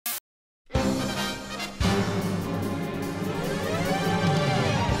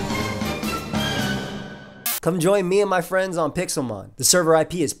Come join me and my friends on Pixelmon. The server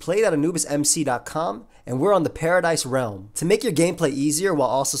IP is played@anubismc.com and we're on the Paradise Realm. To make your gameplay easier while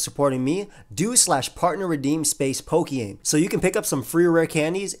also supporting me, do/partner redeem space pokeaim so you can pick up some free rare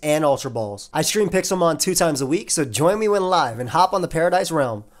candies and Ultra Balls. I stream Pixelmon 2 times a week, so join me when live and hop on the Paradise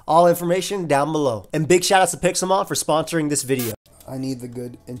Realm. All information down below. And big shout outs to Pixelmon for sponsoring this video. I need the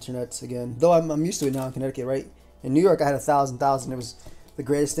good internet again. Though I'm used to it now in Connecticut, right? In New York I had 1,000. It was the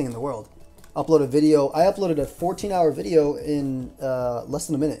greatest thing in the world. Upload a video. I uploaded a 14-hour video in less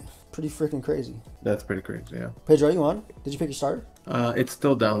than a minute. Pretty freaking crazy. That's pretty crazy, yeah. Pedro, are you on? Did you pick your starter? It's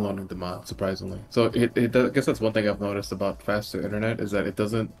still downloading the mod, surprisingly. So I guess that's one thing I've noticed about faster internet is that it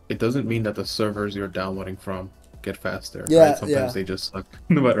doesn't mean that the servers you're downloading from get faster. Yeah, right? Sometimes they just suck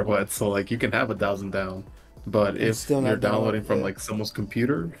no matter what. So like you can have 1,000 down. But if you're downloading from like someo's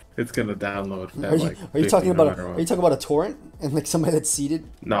computer, it's gonna download. Are you talking about a torrent and like somebody that's seated?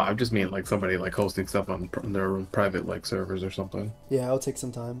 No, I just mean like somebody like hosting stuff on their own private like servers or something. Yeah, it'll take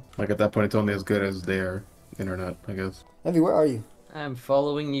some time. Like at that point, it's only as good as their internet, I guess. Evie, where are you? I'm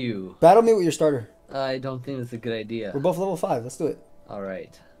following you. Battle me with your starter. I don't think that's a good idea. We're both level 5. Let's do it. All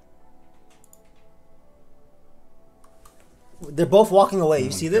right. They're both walking away.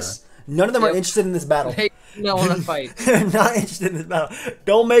 You see this? None of them are interested in this battle. Hey, no, want to fight. They're not interested in this battle.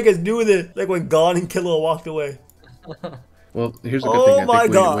 Don't make us do this. Like when Gon and Killua walked away. Well, here's a good thing. Oh my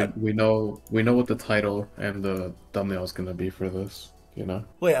god. We know what the title and the thumbnail is gonna be for this. You know.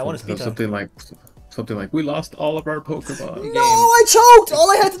 Wait, I want to speak something like we lost all of our Pokemon. No, I choked. All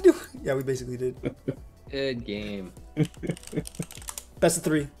I had to do. Yeah, we basically did. Good game. Best of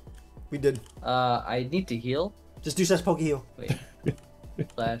 3. We did. I need to heal. Just do such poke heal. Wait.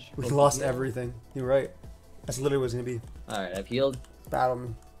 Flash. We lost everything. You're right. That's literally what it's gonna be. Alright, I've healed. Battle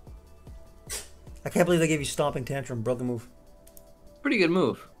me. I can't believe they gave you stomping tantrum. Broken move. Pretty good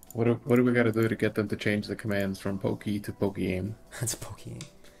move. What do we gotta do to get them to change the commands from Pokey to Pokeaim? That's Pokeaim.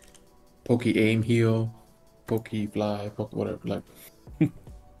 Pokeaim heal, Pokefly, whatever. Like.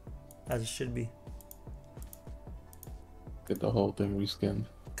 As it should be. Get the whole thing reskinned.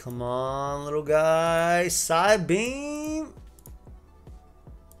 Come on, little guy. Side beam.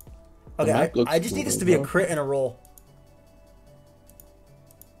 Okay, I just need this to be a crit and a roll.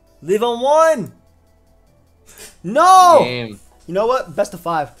 Leave on 1. No. Game. You know what? Best of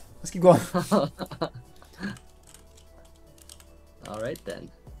 5. Let's keep going. All right then.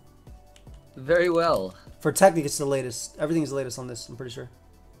 Very well. For technique, it's the latest. Everything is the latest on this. I'm pretty sure.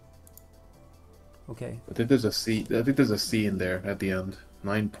 Okay. I think there's a C. I think there's a C in there at the end.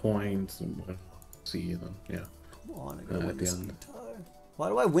 9 points and C. Then yeah. Come on, I gotta win this time. Why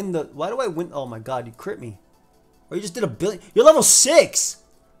do I win the? Why do I win? Oh my god, you crit me. Or you just did a billion. You're level 6.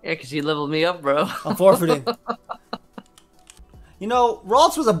 Yeah, because you leveled me up, bro. I'm forfeiting. You know,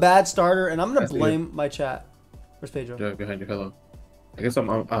 Ralts was a bad starter, and I'm gonna blame my chat. Where's Pedro? Yeah, behind you. Hello. I guess I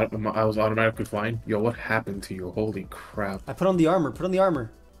was automatically flying. Yo, what happened to you? Holy crap! I put on the armor. Put on the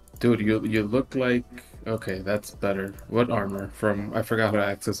armor. Dude, you look like. Okay, that's better. What armor? From I forgot how to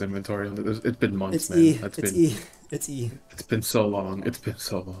access inventory. It's been months, man. It's E. It's E. It's been so long. It's been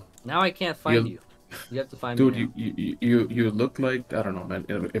so long. Now I can't find you. You have to find me. Dude, you look like, I don't know, man.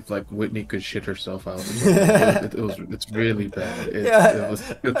 If like Whitney could shit herself out, it's really bad. It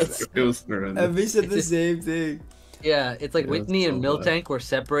was horrendous. And we said the same thing. Yeah, it's like Whitney and Miltank were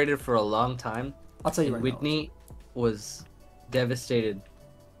separated for a long time. I'll tell you right now. Whitney was devastated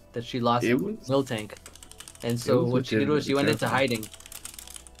that she lost Miltank, and so what she did was she went into hiding,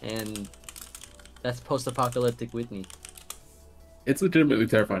 and that's post-apocalyptic Whitney. It's legitimately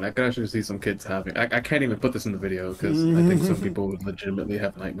terrifying. I can actually see some kids having. I can't even put this in the video because I think some people would legitimately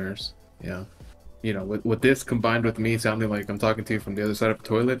have nightmares. Yeah, you know, with this combined with me sounding like I'm talking to you from the other side of the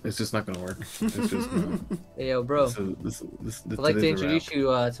toilet, it's just not gonna work. It's just not. Hey, yo, bro. I'd like to introduce you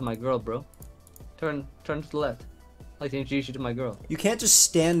to my girl, bro. Turn to the left. I'd like to introduce you to my girl. You can't just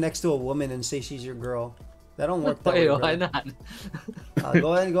stand next to a woman and say she's your girl. That don't work that way, way, why not?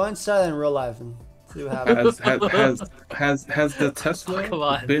 Go ahead and start that in real life and see what happens. Has the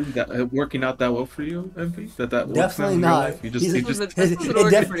Tesla been working out that well for you, MP? That works definitely in not. Real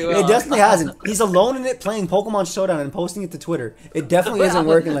life? It definitely hasn't. He's alone in it playing Pokemon Showdown and posting it to Twitter. It definitely isn't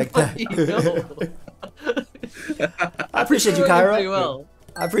working like that. I appreciate you, Kyra. Well.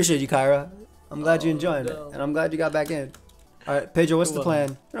 I appreciate you, Kyra. I'm glad you're enjoying it, and I'm glad you got back in. All right, Pedro, what's the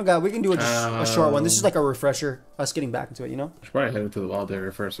plan? Oh God, we can do a short one. This is like a refresher, us getting back into it, you know? Should probably head into the wild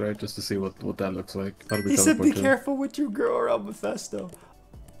area first, right? Just to see what that looks like. He said be careful with your girl around Mephisto.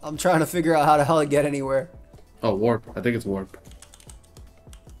 I'm trying to figure out how the hell to get anywhere. Oh, warp. I think it's warp.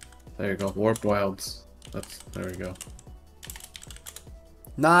 There you go. Warped wilds. There we go.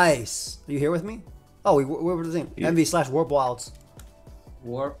 Nice. Are you here with me? Oh, what were the thing? Yeah. MV/Warp Wilds.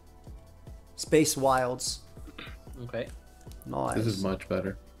 Warp. Space Wilds. Okay. Nice. This is much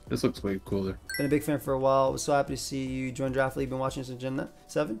better. This looks way cooler. Been a big fan for a while. Was so happy to see you join Draft League. Been watching since Gen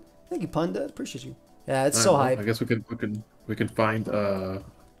 7. Thank you, Punda. Appreciate you. Yeah, it's so hype. I guess we can find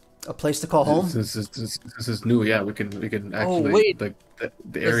A place to call home. This is new. Yeah, we can actually wait. like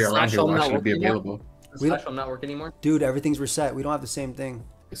the area around here will actually be available. Does Slash Home not work anymore? Dude, everything's reset. We don't have the same thing.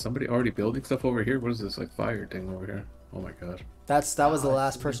 Is somebody already building stuff over here? What is this like fire thing over here? Oh my god. That was the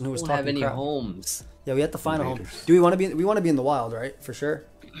last person who was talking Don't have any crap. homes. Yeah, we have to find a home. Invaders. Do we want to be? We want to be in the wild, right? For sure.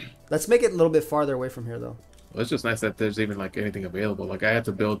 Let's make it a little bit farther away from here, though. Well, it's just nice that there's even like anything available. Like I had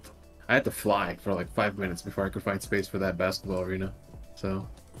to fly for like 5 minutes before I could find space for that basketball arena. So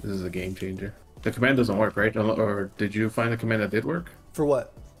this is a game changer. The command doesn't work, right? Or did you find the command that did work? For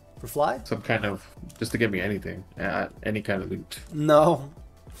what? For fly? Some kind of just to give me anything, any kind of loot. No,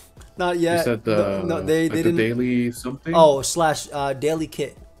 not yet. You said no, they like didn't. the daily something. Oh, / daily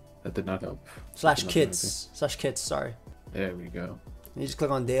kit That did not help. / kits / kits. Sorry. There we go. You just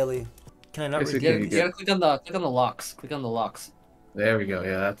click on daily. Can I not Yes, read? it You can. gotta click on the locks. Click on the locks. There we go.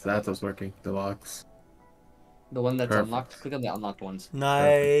 Yeah, that's what's working. The locks. The one that's Perfect. unlocked. Click on the unlocked ones.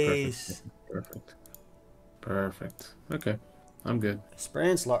 Nice. Perfect. Okay, I'm good.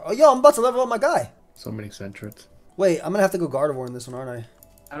 Experience large. Oh, yo, I'm about to level up my guy. So many centrets. Wait, I'm gonna have to go Gardevoir in this one, aren't I?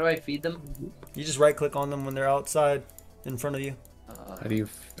 How do I feed them? You just right click on them when they're outside in front of you.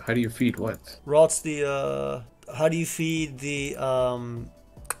 How do you feed what? Ralt's the how do you feed the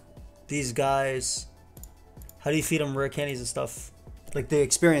these guys? How do you feed them rare candies and stuff? Like the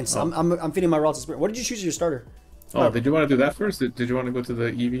experience. Oh. I'm feeding my Ralt's experience. What did you choose as your starter? Oh, did you want to do that first? Did you want to go to the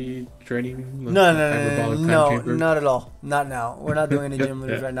EV training? No, hyperbolic time chamber? not at all. Not now. We're not doing any gym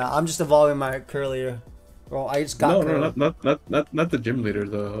leaders right now. I'm just evolving my Curlier. Well, I just got No, not the gym leader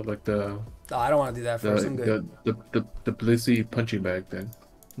though. Like the Oh, I don't want to do that first. I'm good. the blissy punching bag thing.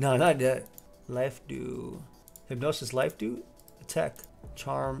 No, not yet. Life do. Hypnosis life do. Attack.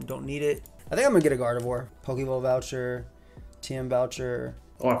 Charm. Don't need it. I think I'm gonna get a Gardevoir. Pokeball voucher. TM voucher.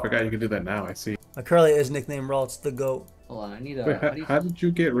 Oh, I forgot you can do that now. I see. My Curly is nicknamed Ralt's the GOAT. Hold on, I need a. Wait, how did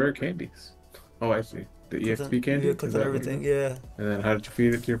you get rare candies? Oh, I see. The EXP candy? Yeah, click Is on that what everything. you do? Yeah. And then how did you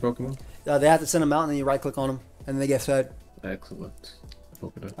feed it to your Pokemon? They have to send them out, and then you right click on them, and then they get fed. Excellent.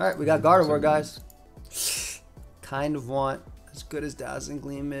 All right, we got Gardevoir, guys. Kind of want as good as Dazzling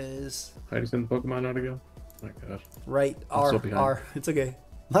Gleam is. How do you send the Pokemon out again? Oh my god. Right, I'm so R, behind. R. It's okay.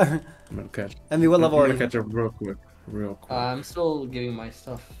 I'm gonna catch. Envy, what level I'm are gonna you? catch up real quick. Real quick. I'm still giving my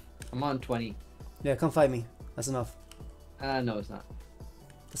stuff. I'm on 20. Yeah, come fight me. That's enough. No, it's not.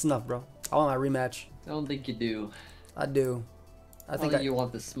 That's enough, bro. I want my rematch. I don't think you do. I do. I think you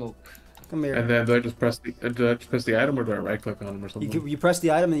want the smoke. Come here. And then do I just press the item or do I right click on them or something? You press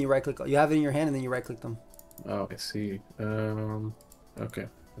the item and you right click. You have it in your hand and then you right click them. Oh, I see. Okay.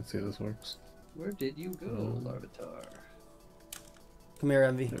 Let's see how this works. Where did you go, Larvitar? Come here,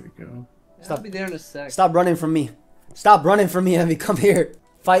 Envy. There we go. Stop. I'll be there in a sec. Stop running from me. Stop running from me, Envy. Come here.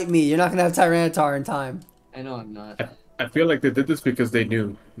 Fight me. You're not gonna have Tyranitar in time. I know I'm not. I feel like they did this because they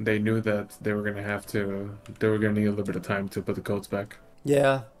knew that they were gonna need a little bit of time to put the codes back.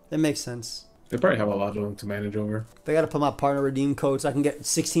 Yeah, it makes sense. They probably have a lot of them to manage over. They gotta put my partner redeem code so I can get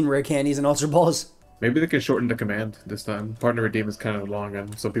 16 rare candies and Ultra Balls. Maybe they can shorten the command this time. Partner redeem is kind of long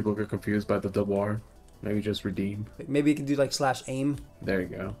and some people get confused by the double R. Maybe just redeem. Maybe you can do like /aim. There you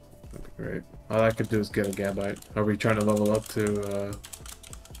go. That'd be great. All I could do is get a Gabite. Are we trying to level up to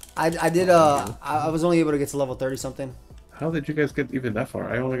I was only able to get to level 30 something. How did you guys get even that far?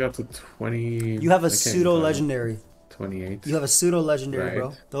 I only got to 20. You have a I can't pseudo even legendary. 28. You have a pseudo legendary, bro.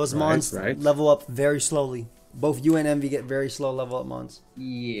 Right, Those right, mons right. level up very slowly. Both you and Envy get very slow level up mons.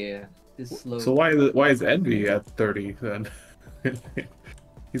 Yeah. It's slow. So why is Envy at 30 then?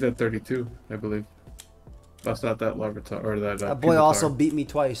 He's at 32, I believe. That's not that Larvitar or that. That boy Pupitar. also beat me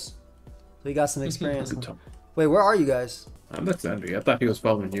twice. So he got some experience. Wait, where are you guys? That's Envy. I thought he was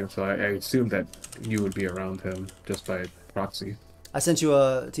following you, so I assumed that you would be around him just by proxy. I sent you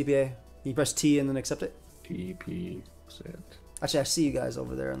a TPA. You press T and then accept it. TP set. Actually, I see you guys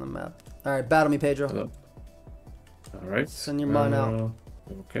over there on the map. All right, battle me, Pedro. Hello. All right. Send your mon out.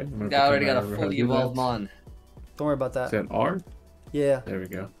 Okay. I'm I already pretend got a I remember how to fully do evolved that. mon. Don't worry about that. Is that R? Yeah. There we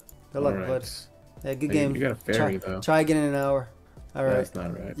go. Good luck, All right. bud. Yeah, good Hey, game. you got a fairy though. Try again in an hour. All right. That's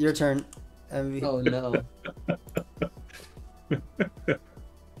not right. Your turn, Envy. Oh no.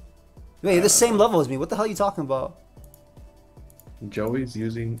 Wait, the same level as me. What the hell are you talking about? Joey's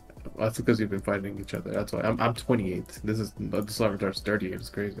using. Well, that's because you've been fighting each other. That's why I'm 28. This Larvitar's 38. It's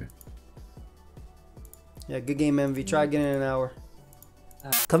crazy. Yeah, good game, Envy. Try again in an hour.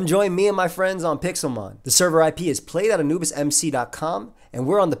 Come join me and my friends on Pixelmon. The server IP is played@anubismc.com, and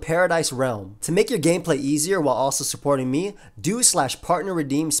we're on the Paradise Realm. To make your gameplay easier while also supporting me, do/partner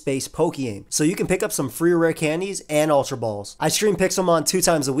redeem space pokeaim, so you can pick up some free rare candies and Ultra Balls. I stream Pixelmon 2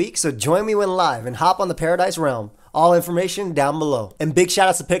 times a week, so join me when live and hop on the Paradise Realm. All information down below. And big shout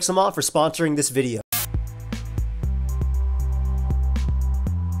outs to Pixelmon for sponsoring this video.